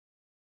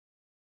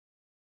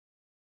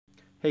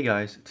Hey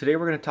guys, today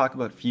we're going to talk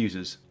about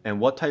fuses and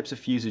what types of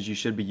fuses you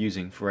should be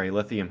using for a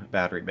lithium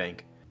battery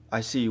bank.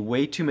 I see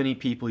way too many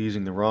people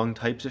using the wrong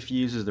types of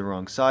fuses, the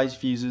wrong size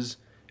fuses,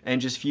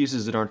 and just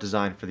fuses that aren't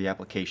designed for the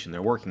application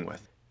they're working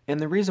with. And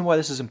the reason why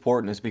this is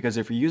important is because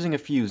if you're using a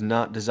fuse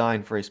not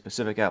designed for a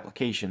specific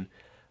application,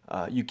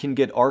 you can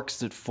get arcs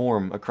that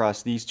form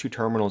across these two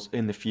terminals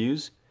in the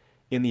fuse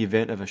in the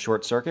event of a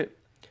short circuit.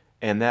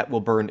 And that will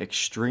burn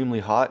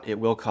extremely hot. It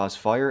will cause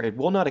fire. It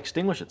will not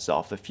extinguish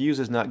itself. The fuse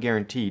is not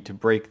guaranteed to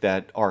break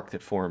that arc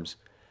that forms.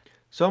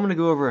 So I'm going to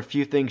go over a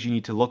few things you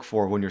need to look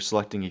for when you're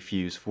selecting a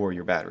fuse for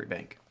your battery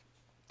bank.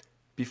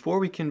 Before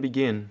we can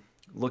begin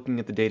looking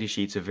at the data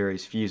sheets of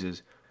various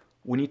fuses,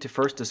 we need to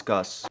first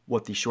discuss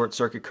what the short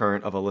circuit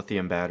current of a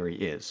lithium battery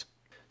is.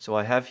 So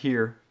I have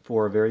here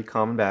four very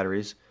common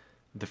batteries.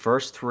 The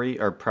first three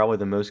are probably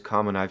the most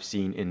common I've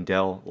seen in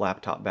Dell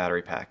laptop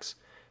battery packs.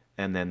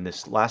 And then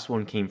this last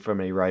one came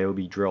from a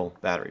Ryobi drill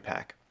battery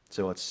pack.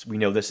 So we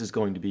know this is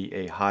going to be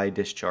a high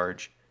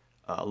discharge,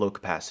 low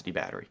capacity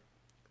battery.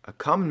 A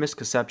common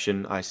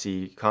misconception I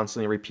see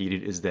constantly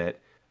repeated is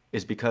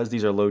because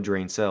these are low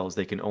drain cells,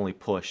 they can only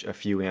push a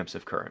few amps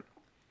of current.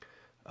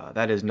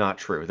 That is not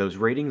true. Those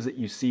ratings that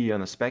you see on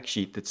the spec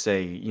sheet that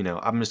say,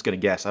 I'm just going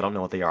to guess, I don't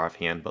know what they are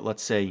offhand, but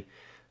let's say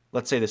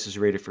this is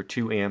rated for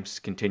 2 amps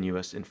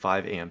continuous and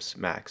 5 amps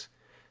max.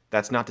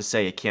 That's not to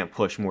say it can't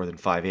push more than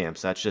 5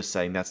 amps. That's just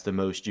saying that's the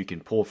most you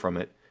can pull from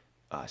it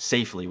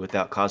safely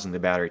without causing the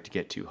battery to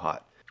get too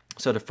hot.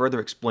 So to further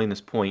explain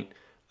this point,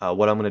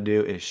 what I'm going to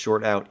do is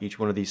short out each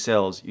one of these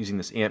cells using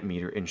this amp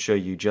meter and show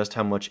you just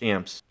how much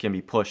amps can be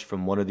pushed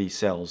from one of these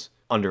cells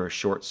under a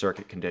short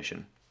circuit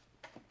condition.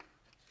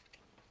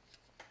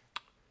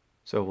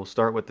 So we'll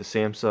start with the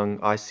Samsung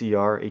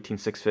ICR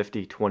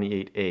 18650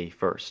 28A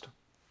first.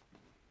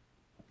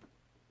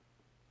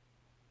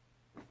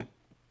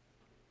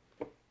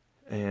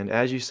 And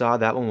as you saw,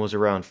 that one was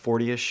around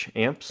 40-ish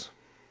amps.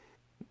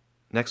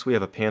 Next we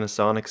have a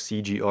Panasonic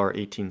CGR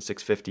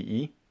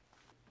 18650E.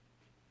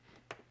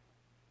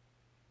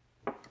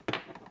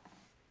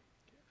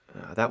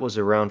 That was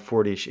around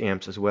 40-ish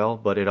amps as well,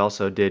 but it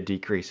also did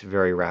decrease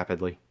very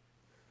rapidly.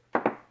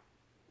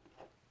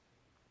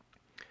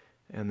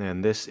 And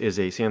then this is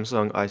a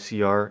Samsung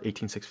ICR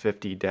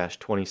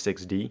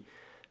 18650-26D.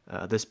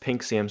 This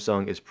pink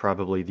Samsung is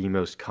probably the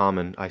most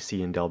common I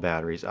see in Dell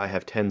batteries. I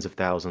have tens of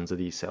thousands of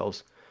these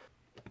cells.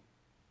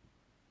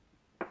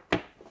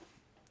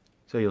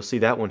 So you'll see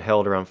that one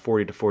held around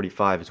 40 to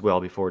 45 as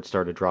well before it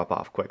started to drop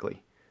off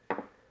quickly.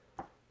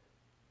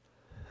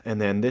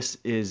 And then this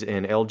is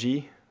an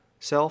LG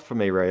cell from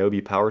a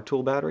Ryobi power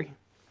tool battery.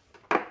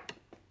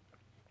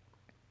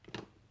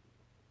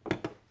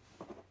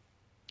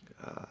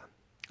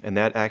 And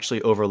that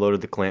actually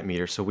overloaded the clamp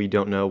meter, so we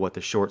don't know what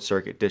the short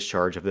circuit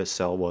discharge of this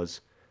cell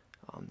was.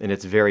 And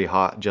it's very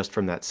hot just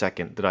from that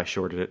second that I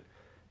shorted it.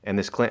 And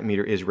this clamp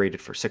meter is rated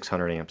for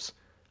 600 amps.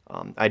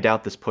 I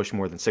doubt this pushed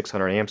more than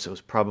 600 amps. It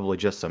was probably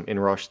just some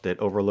inrush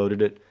that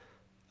overloaded it.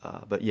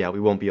 But yeah,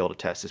 we won't be able to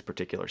test this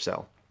particular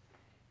cell.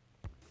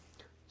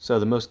 So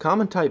the most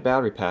common type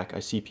battery pack I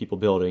see people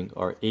building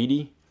are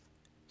 80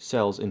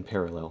 cells in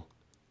parallel.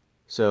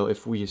 So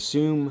if we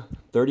assume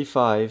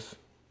 35,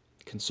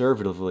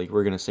 conservatively,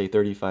 we're going to say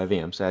 35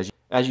 amps. As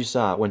you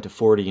saw, it went to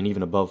 40 and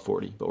even above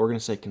 40, but we're going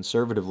to say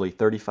conservatively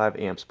 35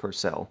 amps per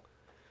cell.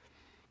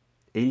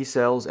 80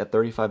 cells at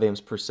 35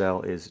 amps per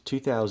cell is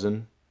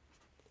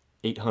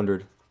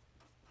 2,800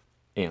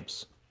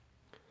 amps.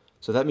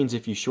 So that means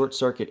if you short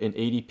circuit an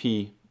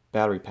 80p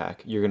battery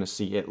pack, you're going to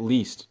see at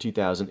least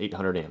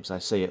 2,800 amps. I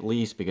say at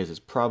least because it's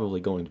probably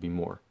going to be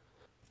more.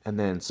 And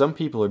then some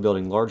people are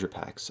building larger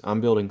packs.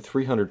 I'm building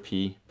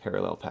 300p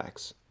parallel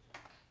packs.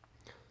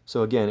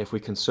 So again, if we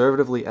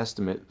conservatively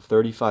estimate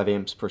 35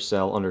 amps per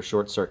cell under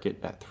short circuit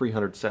at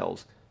 300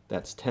 cells,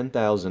 that's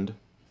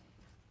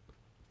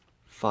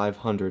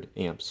 10,500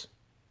 amps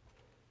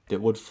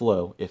that would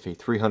flow if a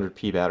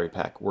 300p battery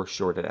pack were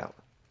shorted out.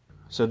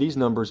 So these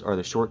numbers are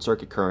the short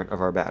circuit current of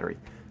our battery.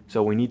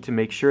 So we need to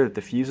make sure that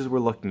the fuses we're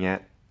looking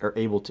at are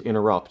able to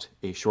interrupt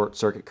a short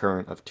circuit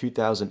current of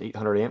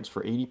 2,800 amps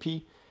for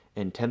 80p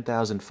and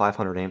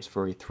 10,500 amps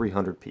for a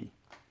 300p.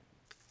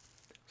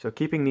 So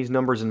keeping these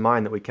numbers in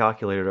mind that we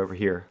calculated over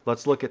here,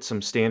 let's look at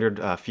some standard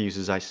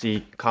fuses I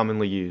see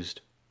commonly used.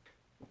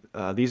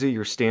 These are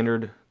your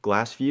standard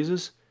glass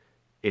fuses.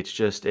 It's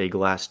just a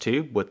glass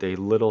tube with a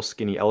little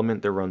skinny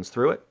element that runs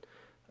through it.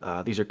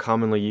 These are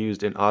commonly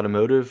used in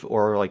automotive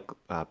or like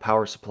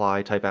power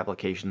supply type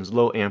applications,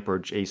 low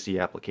amperage AC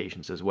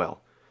applications as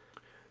well.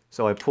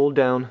 So I pulled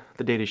down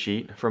the data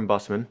sheet from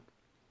Bussmann.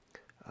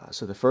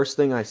 So the first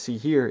thing I see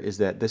here is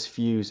that this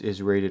fuse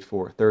is rated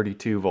for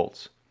 32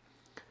 volts.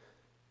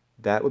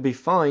 That would be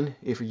fine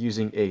if you're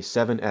using a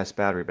 7S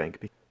battery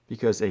bank,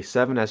 because a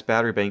 7S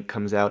battery bank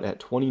comes out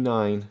at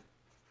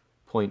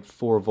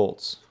 29.4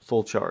 volts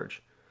full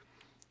charge.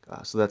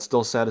 So that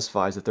still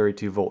satisfies the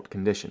 32 volt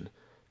condition.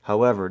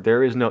 However,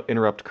 there is no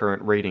interrupt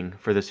current rating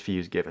for this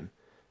fuse given.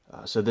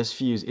 So this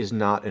fuse is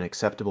not an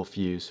acceptable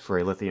fuse for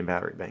a lithium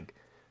battery bank.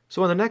 So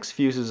one of the next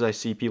fuses I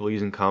see people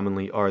using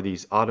commonly are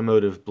these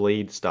automotive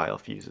blade style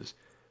fuses.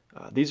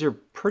 These are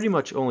pretty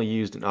much only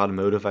used in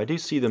automotive. I do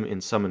see them in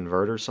some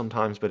inverters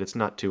sometimes, but it's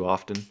not too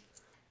often.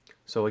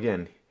 So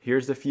again,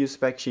 here's the fuse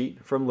spec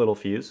sheet from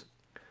Lithium.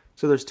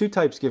 So there's two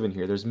types given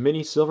here. There's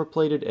mini silver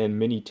plated and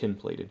mini tin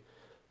plated.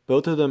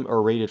 Both of them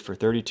are rated for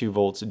 32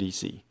 volts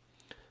DC.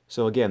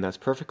 So again, that's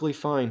perfectly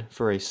fine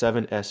for a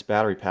 7S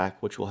battery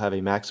pack, which will have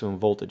a maximum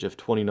voltage of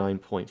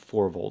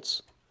 29.4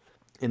 volts.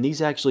 And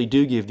these actually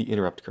do give the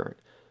interrupt current.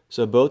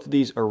 So both of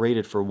these are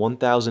rated for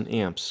 1000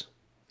 amps.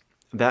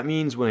 That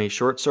means when a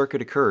short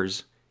circuit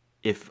occurs,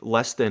 if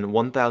less than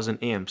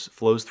 1000 amps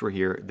flows through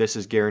here, this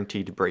is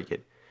guaranteed to break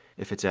it.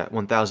 If it's at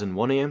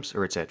 1001 amps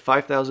or it's at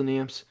 5000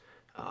 amps,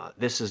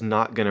 this is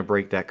not going to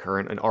break that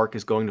current. An arc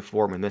is going to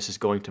form and this is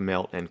going to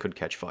melt and could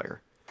catch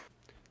fire.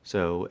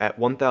 So at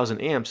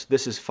 1000 amps,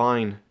 this is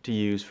fine to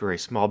use for a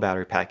small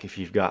battery pack if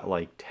you've got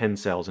like 10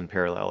 cells in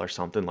parallel or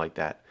something like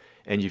that,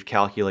 and you've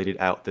calculated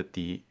out that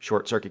the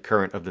short circuit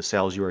current of the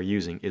cells you are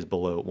using is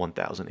below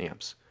 1000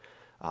 amps.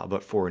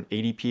 But for an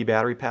 80p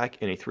battery pack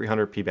and a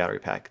 300p battery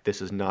pack, this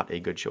is not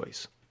a good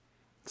choice.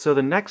 So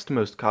the next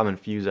most common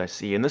fuse I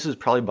see, and this is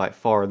probably by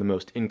far the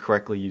most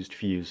incorrectly used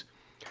fuse,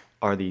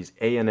 are these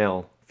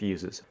A&L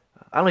fuses.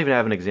 I don't even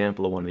have an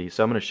example of one of these,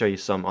 so I'm going to show you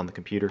some on the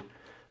computer.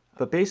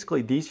 But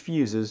basically these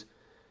fuses,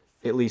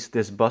 at least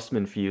this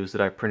Busman fuse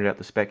that I printed out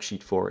the spec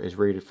sheet for, is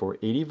rated for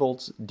 80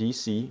 volts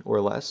DC or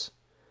less,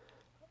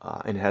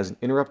 and it has an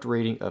interrupt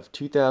rating of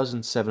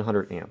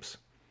 2700 amps.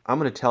 I'm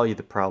going to tell you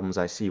the problems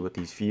I see with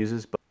these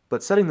fuses,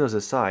 but setting those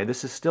aside,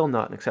 this is still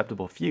not an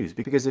acceptable fuse,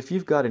 because if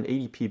you've got an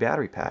 80p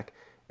battery pack,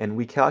 and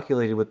we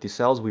calculated with the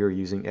cells we were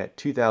using at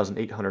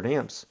 2800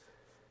 amps,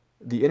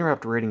 the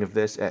interrupt rating of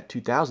this at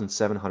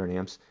 2700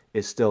 amps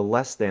is still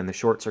less than the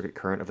short circuit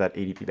current of that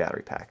 80p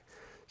battery pack.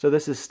 So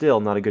this is still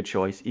not a good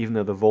choice, even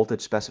though the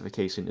voltage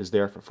specification is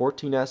there for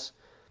 14S.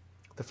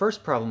 The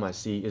first problem I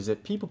see is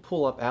that people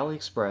pull up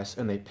AliExpress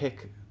and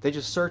they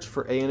just search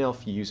for A&L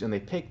fuse and they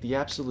pick the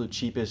absolute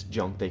cheapest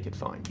junk they could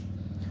find.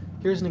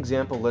 Here's an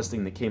example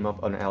listing that came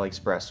up on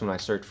AliExpress when I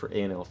searched for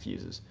A&L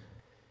fuses.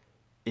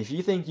 If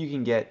you think you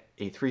can get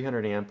a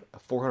 300 amp, a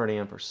 400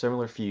 amp, or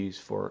similar fuse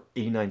for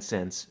 89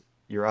 cents,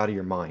 you're out of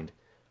your mind.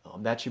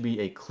 That should be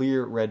a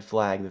clear red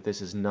flag that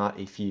this is not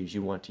a fuse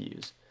you want to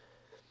use.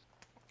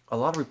 A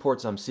lot of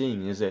reports I'm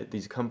seeing is that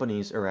these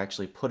companies are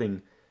actually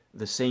putting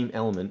the same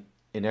element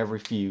in every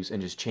fuse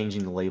and just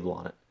changing the label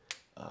on it.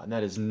 And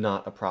that is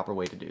not a proper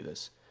way to do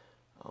this.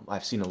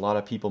 I've seen a lot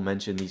of people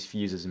mention these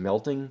fuses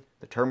melting,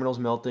 the terminals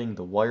melting,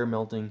 the wire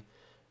melting,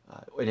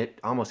 and it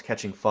almost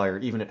catching fire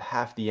even at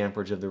half the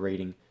amperage of the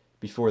rating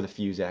before the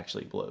fuse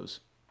actually blows.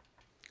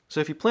 So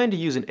if you plan to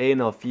use an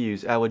A&L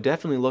fuse, I would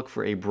definitely look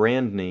for a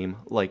brand name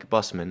like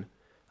Busman.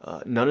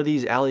 None of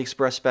these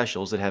AliExpress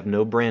specials that have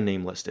no brand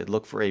name listed.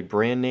 Look for a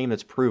brand name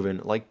that's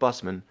proven, like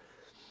Busman,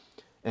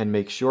 and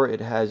make sure it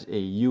has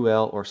a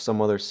UL or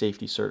some other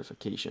safety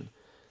certification.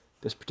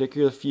 This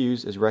particular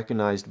fuse is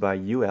recognized by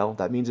UL.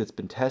 That means it's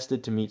been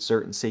tested to meet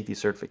certain safety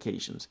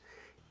certifications.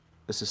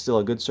 This is still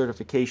a good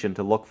certification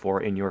to look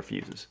for in your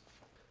fuses.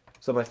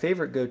 So my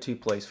favorite go-to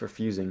place for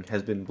fusing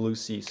has been Blue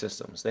Sea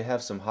Systems. They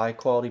have some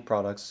high-quality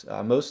products,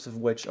 most of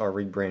which are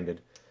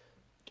rebranded.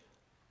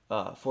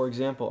 For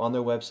example, on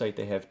their website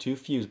they have two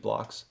fuse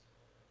blocks.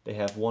 They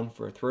have one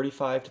for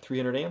 35 to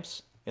 300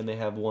 amps, and they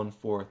have one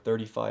for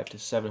 35 to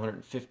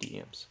 750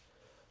 amps.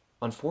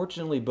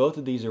 Unfortunately, both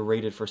of these are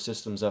rated for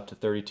systems up to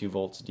 32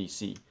 volts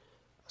DC,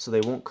 so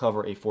they won't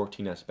cover a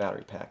 14S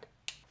battery pack.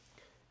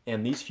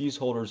 And these fuse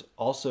holders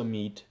also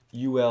meet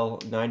UL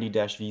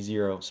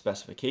 90-V0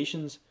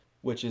 specifications,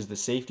 which is the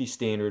safety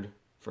standard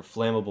for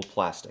flammable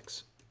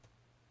plastics.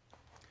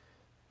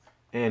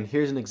 And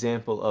here's an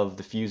example of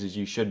the fuses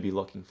you should be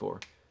looking for.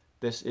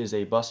 This is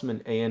a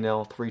Busman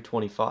A&L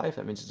 325,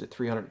 that means it's a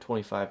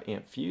 325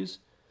 amp fuse.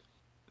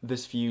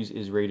 This fuse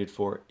is rated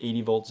for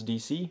 80 volts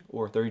DC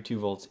or 32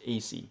 volts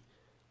AC.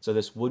 So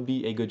this would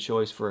be a good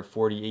choice for a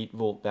 48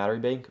 volt battery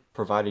bank,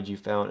 provided you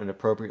found an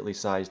appropriately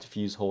sized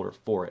fuse holder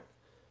for it.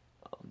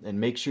 And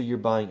make sure you're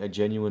buying a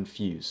genuine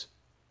fuse.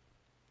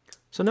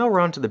 So now we're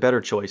on to the better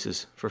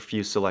choices for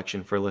fuse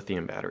selection for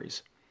lithium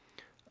batteries.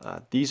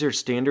 These are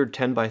standard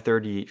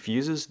 10x38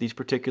 fuses. These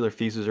particular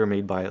fuses are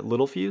made by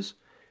Lithium,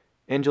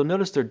 and you'll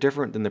notice they're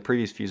different than the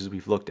previous fuses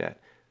we've looked at.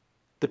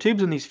 The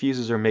tubes in these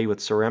fuses are made with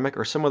ceramic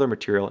or some other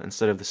material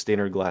instead of the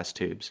standard glass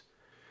tubes.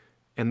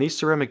 And these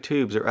ceramic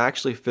tubes are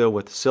actually filled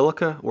with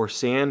silica or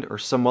sand or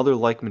some other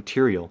like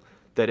material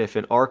that if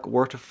an arc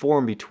were to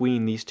form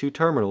between these two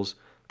terminals,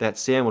 that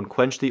sand would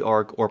quench the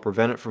arc or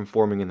prevent it from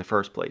forming in the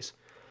first place.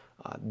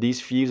 These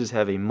fuses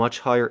have a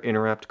much higher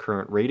interrupt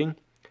current rating,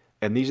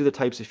 and these are the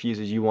types of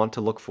fuses you want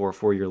to look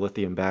for your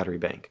lithium battery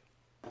bank.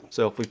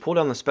 So if we pull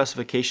down the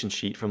specification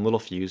sheet from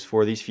Lithium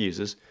for these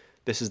fuses,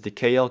 this is the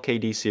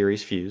KLKD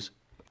series fuse.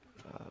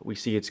 We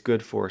see it's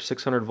good for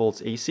 600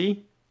 volts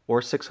AC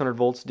or 600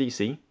 volts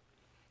DC.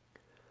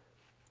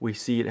 We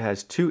see it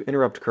has two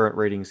interrupt current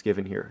ratings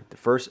given here. The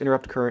first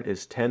interrupt current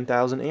is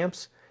 10,000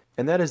 amps,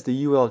 and that is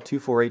the UL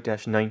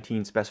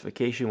 248-19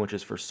 specification, which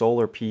is for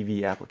solar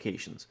PV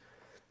applications.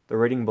 The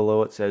rating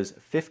below it says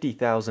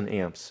 50,000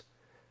 amps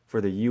for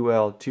the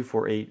UL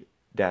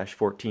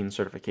 248-14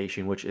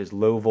 certification, which is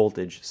low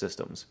voltage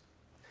systems.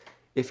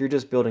 If you're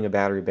just building a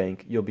battery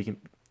bank, you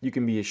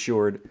can be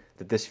assured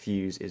that this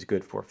fuse is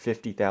good for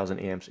 50,000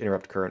 amps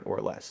interrupt current or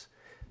less.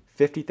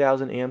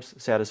 50,000 amps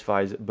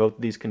satisfies both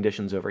these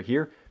conditions over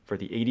here for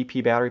the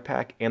 80p battery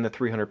pack and the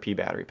 300p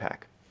battery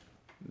pack.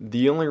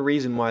 The only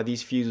reason why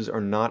these fuses are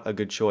not a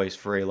good choice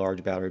for a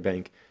large battery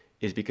bank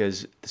is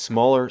because the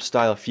smaller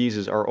style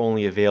fuses are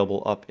only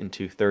available up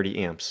into 30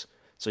 amps.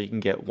 So you can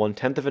get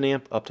 1/10 of an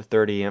amp up to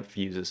 30 amp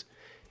fuses.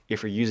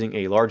 If you're using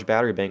a large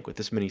battery bank with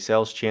this many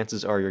cells,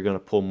 chances are you're going to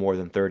pull more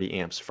than 30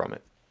 amps from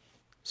it.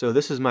 So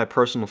this is my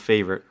personal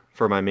favorite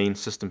for my main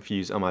system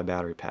fuse on my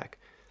battery pack.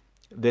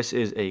 This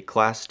is a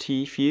Class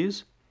T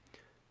fuse.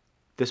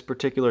 This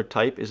particular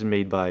type is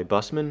made by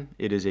Bussmann.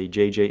 It is a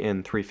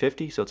JJN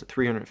 350, so it's a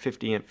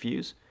 350 amp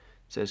fuse.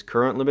 It says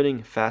current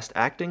limiting, fast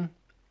acting.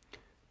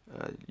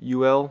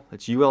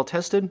 It's UL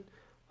tested,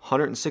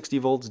 160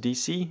 volts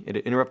DC at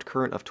an interrupt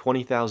current of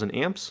 20,000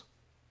 amps.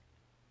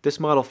 This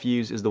model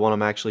fuse is the one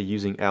I'm actually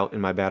using out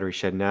in my battery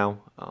shed now.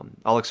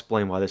 I'll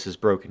explain why this is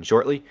broken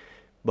shortly,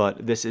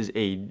 but this is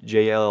a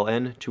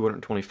JLLN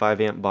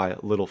 225 amp by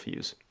Little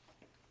fuse.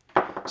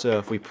 So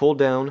if we pull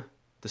down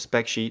the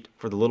spec sheet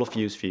for the Little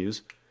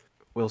fuse,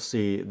 we'll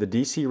see the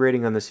DC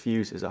rating on this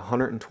fuse is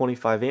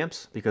 125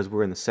 amps because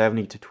we're in the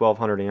 70 to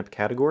 1200 amp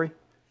category,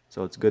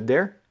 so it's good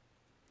there.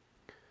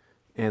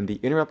 And the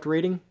interrupt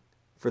rating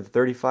for the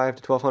 35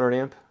 to 1200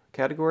 amp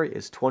category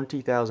is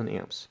 20,000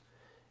 amps.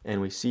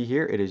 And we see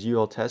here it is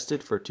UL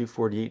tested for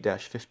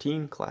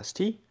 248-15 Class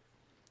T,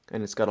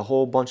 and it's got a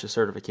whole bunch of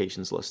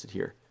certifications listed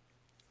here.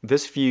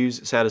 This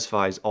fuse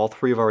satisfies all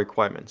three of our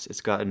requirements.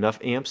 It's got enough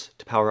amps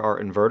to power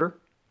our inverter.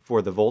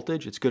 For the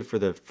voltage, it's good for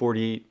the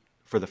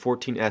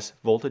 14S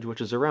voltage,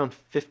 which is around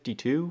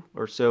 52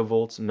 or so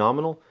volts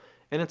nominal,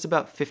 and it's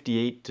about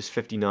 58 to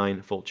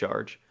 59 full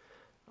charge.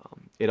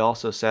 It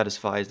also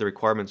satisfies the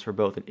requirements for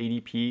both an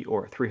 80p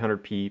or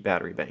 300p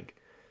battery bank.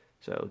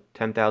 So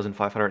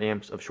 10,500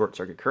 amps of short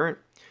circuit current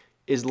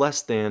is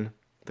less than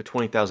the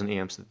 20,000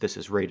 amps that this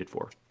is rated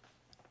for.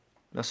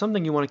 Now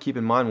something you want to keep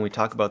in mind when we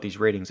talk about these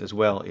ratings as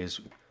well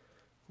is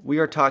we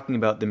are talking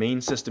about the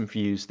main system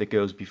fuse that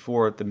goes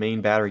before the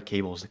main battery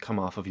cables that come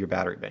off of your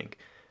battery bank.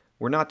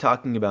 We're not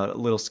talking about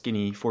little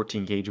skinny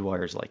 14 gauge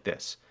wires like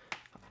this.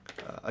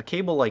 A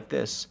cable like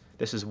this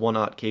is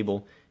 1/0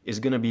 cable, is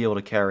going to be able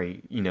to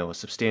carry, a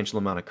substantial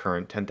amount of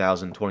current,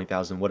 10,000,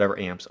 20,000, whatever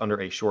amps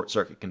under a short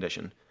circuit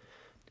condition.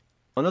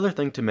 Another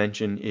thing to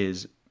mention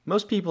is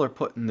most people are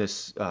putting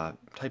this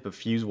type of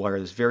fuse wire,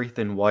 this very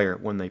thin wire,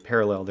 when they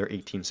parallel their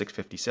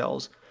 18650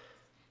 cells.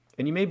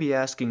 And you may be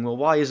asking, well,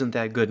 why isn't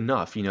that good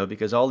enough?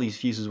 Because all these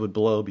fuses would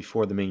blow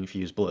before the main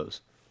fuse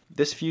blows.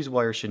 This fuse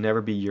wire should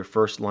never be your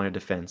first line of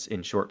defense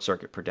in short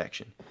circuit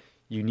protection.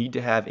 You need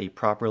to have a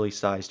properly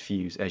sized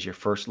fuse as your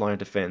first line of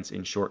defense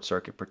in short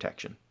circuit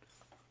protection.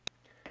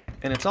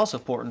 And it's also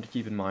important to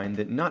keep in mind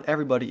that not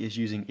everybody is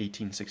using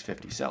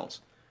 18650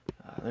 cells.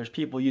 There's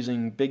people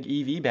using big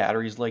EV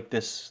batteries like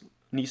this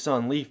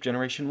Nissan Leaf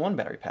Generation 1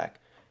 battery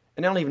pack.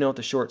 And I don't even know what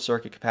the short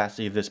circuit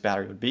capacity of this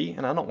battery would be,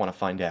 and I don't want to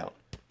find out.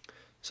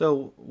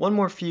 So one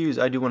more fuse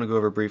I do want to go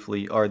over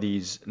briefly are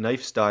these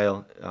knife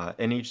style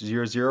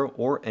NH00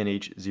 or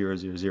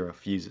NH000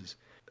 fuses.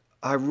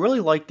 I really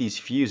like these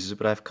fuses,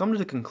 but I've come to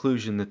the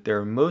conclusion that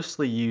they're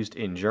mostly used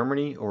in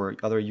Germany or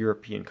other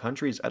European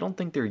countries. I don't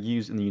think they're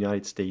used in the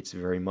United States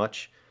very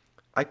much.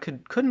 I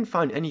couldn't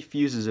find any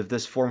fuses of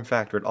this form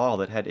factor at all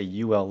that had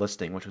a UL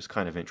listing, which was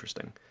kind of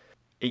interesting.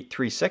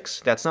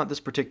 836, that's not this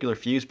particular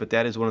fuse, but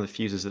that is one of the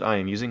fuses that I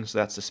am using, so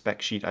that's the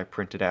spec sheet I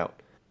printed out.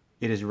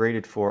 It is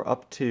rated for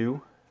up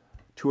to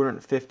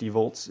 250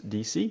 volts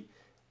DC,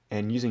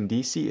 and using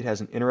DC it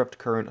has an interrupt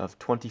current of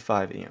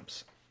 25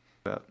 amps.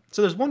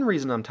 So there's one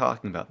reason I'm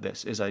talking about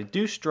this, is I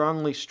do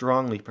strongly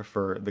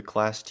prefer the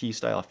Class T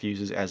style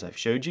fuses as I've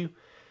showed you.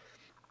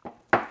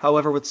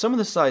 However, with some of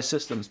the size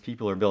systems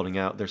people are building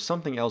out, there's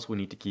something else we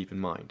need to keep in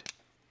mind.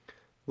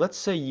 Let's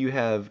say you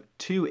have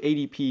two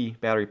 80p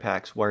battery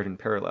packs wired in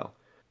parallel.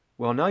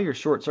 Well, now your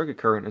short circuit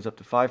current is up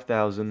to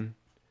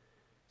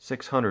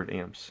 5,600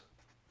 amps.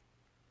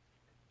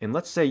 And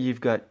let's say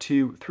you've got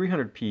two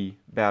 300p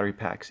battery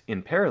packs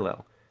in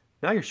parallel.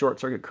 Now your short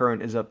circuit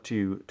current is up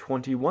to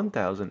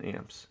 21,000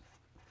 amps.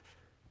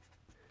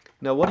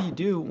 Now what do you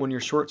do when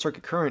your short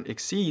circuit current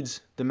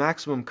exceeds the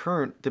maximum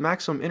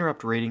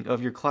interrupt rating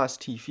of your Class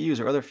T fuse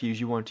or other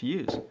fuse you want to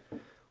use?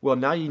 Well,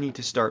 now you need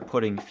to start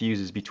putting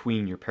fuses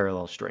between your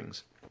parallel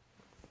strings.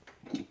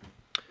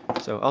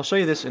 So I'll show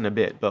you this in a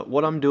bit, but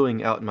what I'm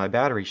doing out in my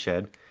battery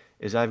shed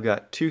is I've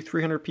got two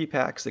 300p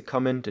packs that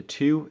come into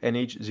two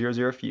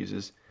NH00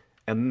 fuses,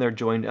 and then they're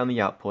joined on the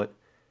output,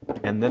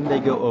 and then they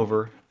go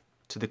over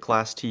to the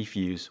Class T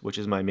fuse, which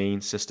is my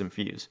main system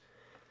fuse.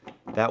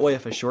 That way,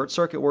 if a short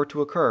circuit were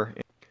to occur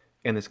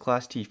and this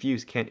Class T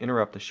fuse can't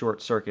interrupt the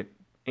short circuit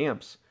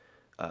amps,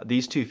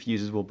 these two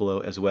fuses will blow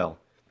as well.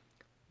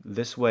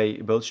 This way,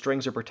 both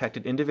strings are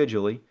protected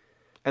individually,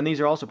 and these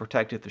are also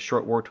protected if the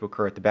short were to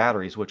occur at the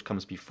batteries, which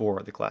comes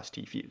before the Class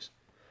T fuse.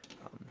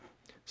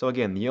 So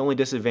again, the only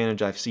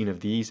disadvantage I've seen of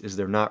these is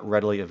they're not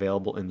readily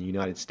available in the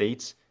United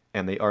States,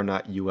 and they are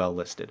not UL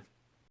listed.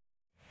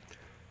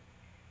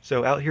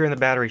 So out here in the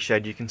battery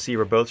shed, you can see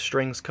where both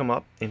strings come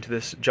up into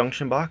this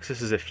junction box.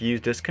 This is a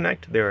fuse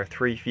disconnect. There are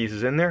 3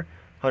 fuses in there,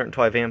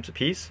 112 amps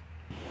apiece.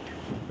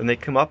 Then they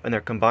come up and they're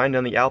combined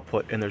on the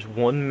output, and there's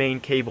one main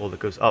cable that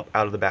goes up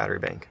out of the battery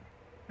bank.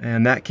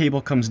 And that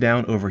cable comes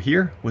down over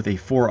here with a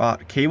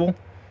 4/0 cable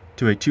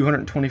to a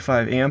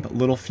 225 amp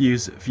little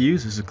fuse.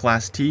 This is a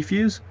Class T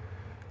fuse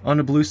on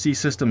a Blue Sea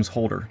Systems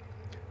holder.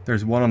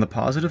 There's one on the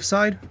positive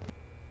side,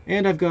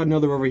 and I've got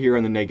another over here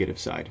on the negative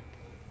side.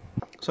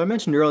 So I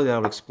mentioned earlier that I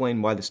would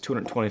explain why this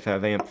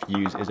 225 amp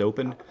fuse is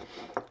open,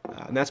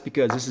 and that's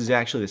because this is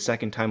actually the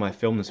second time I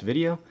filmed this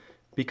video,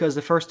 because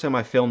the first time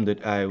I filmed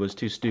it I was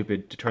too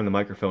stupid to turn the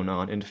microphone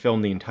on and to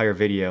film the entire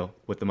video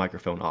with the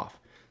microphone off.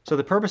 So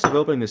the purpose of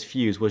opening this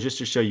fuse was just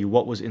to show you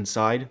what was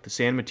inside the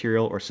sand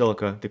material or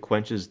silica that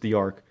quenches the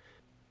arc.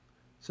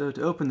 So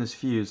to open this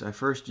fuse, I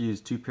first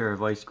used 2 pair of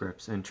vice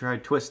grips and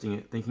tried twisting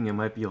it, thinking I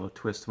might be able to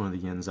twist one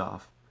of the ends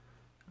off.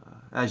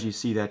 As you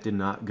see, that did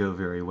not go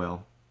very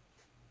well.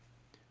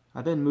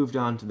 I then moved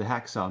on to the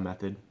hacksaw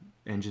method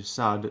and just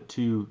sawed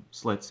 2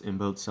 slits in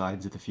both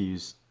sides of the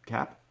fuse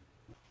cap.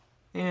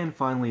 And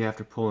finally,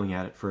 after pulling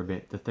at it for a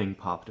bit, the thing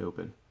popped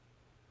open.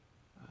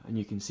 And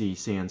you can see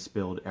sand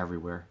spilled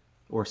everywhere,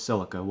 or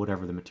silica,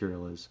 whatever the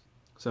material is.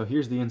 So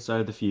here's the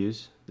inside of the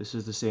fuse. This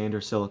is the sand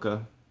or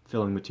silica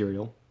filling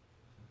material.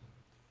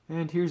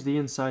 And here's the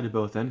inside of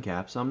both end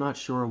caps. I'm not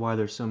sure why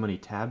there's so many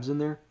tabs in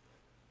there,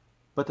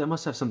 but that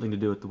must have something to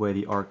do with the way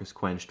the arc is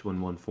quenched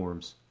when one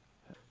forms.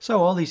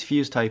 So all these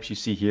fuse types you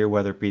see here,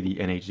 whether it be the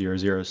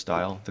NH00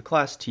 style, the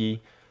Class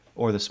T,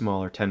 or the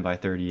smaller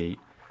 10x38,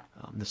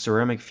 the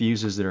ceramic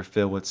fuses that are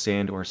filled with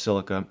sand or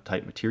silica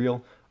type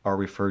material are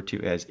referred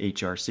to as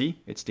HRC.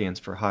 It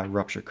stands for high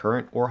rupture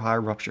current or high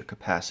rupture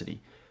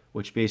capacity,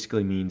 which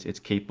basically means it's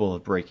capable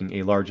of breaking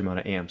a large amount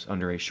of amps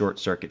under a short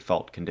circuit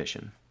fault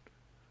condition.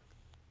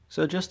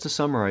 So just to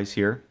summarize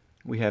here,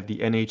 we have the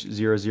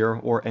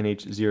NH00 or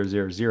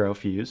NH000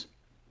 fuse.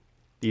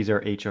 These are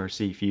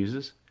HRC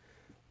fuses.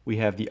 We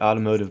have the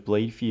automotive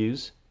blade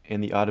fuse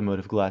and the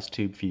automotive glass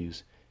tube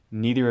fuse.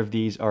 Neither of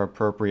these are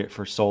appropriate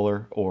for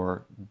solar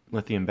or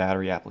lithium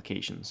battery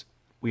applications.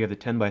 We have the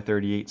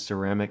 10x38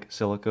 ceramic,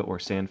 silica, or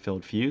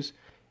sand-filled fuse,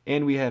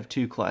 and we have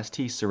 2 Class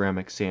T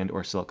ceramic, sand,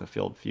 or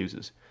silica-filled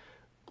fuses.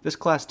 This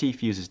Class T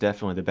fuse is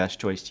definitely the best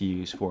choice to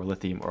use for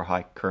lithium or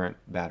high current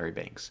battery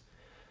banks.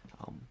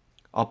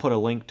 I'll put a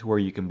link to where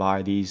you can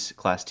buy these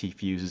Class T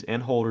fuses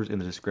and holders in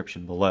the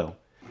description below.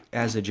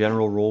 As a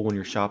general rule, when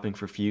you're shopping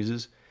for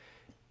fuses,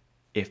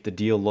 if the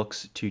deal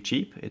looks too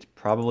cheap, it's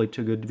probably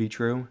too good to be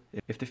true.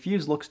 If the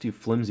fuse looks too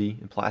flimsy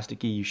and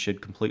plasticky, you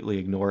should completely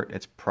ignore it.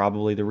 It's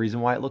probably the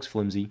reason why it looks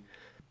flimsy.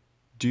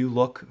 Do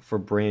look for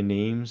brand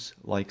names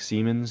like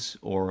Siemens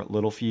or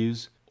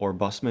Littlefuse or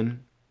Bussmann.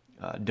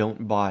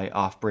 Don't buy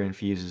off-brand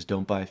fuses.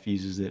 Don't buy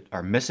fuses that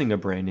are missing a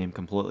brand name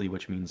completely,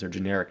 which means they're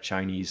generic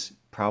Chinese,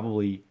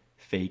 probably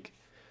fake.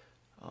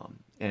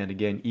 And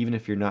again, even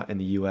if you're not in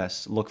the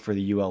US, look for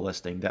the UL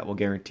listing. That will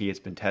guarantee it's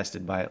been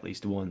tested by at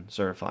least one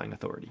certifying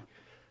authority.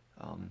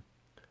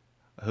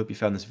 I hope you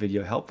found this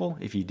video helpful.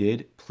 If you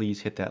did,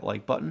 please hit that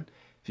like button.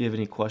 If you have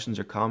any questions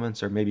or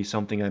comments, or maybe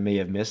something I may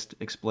have missed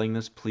explaining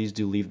this, please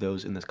do leave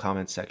those in the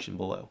comments section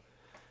below.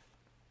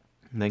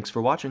 Thanks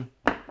for watching.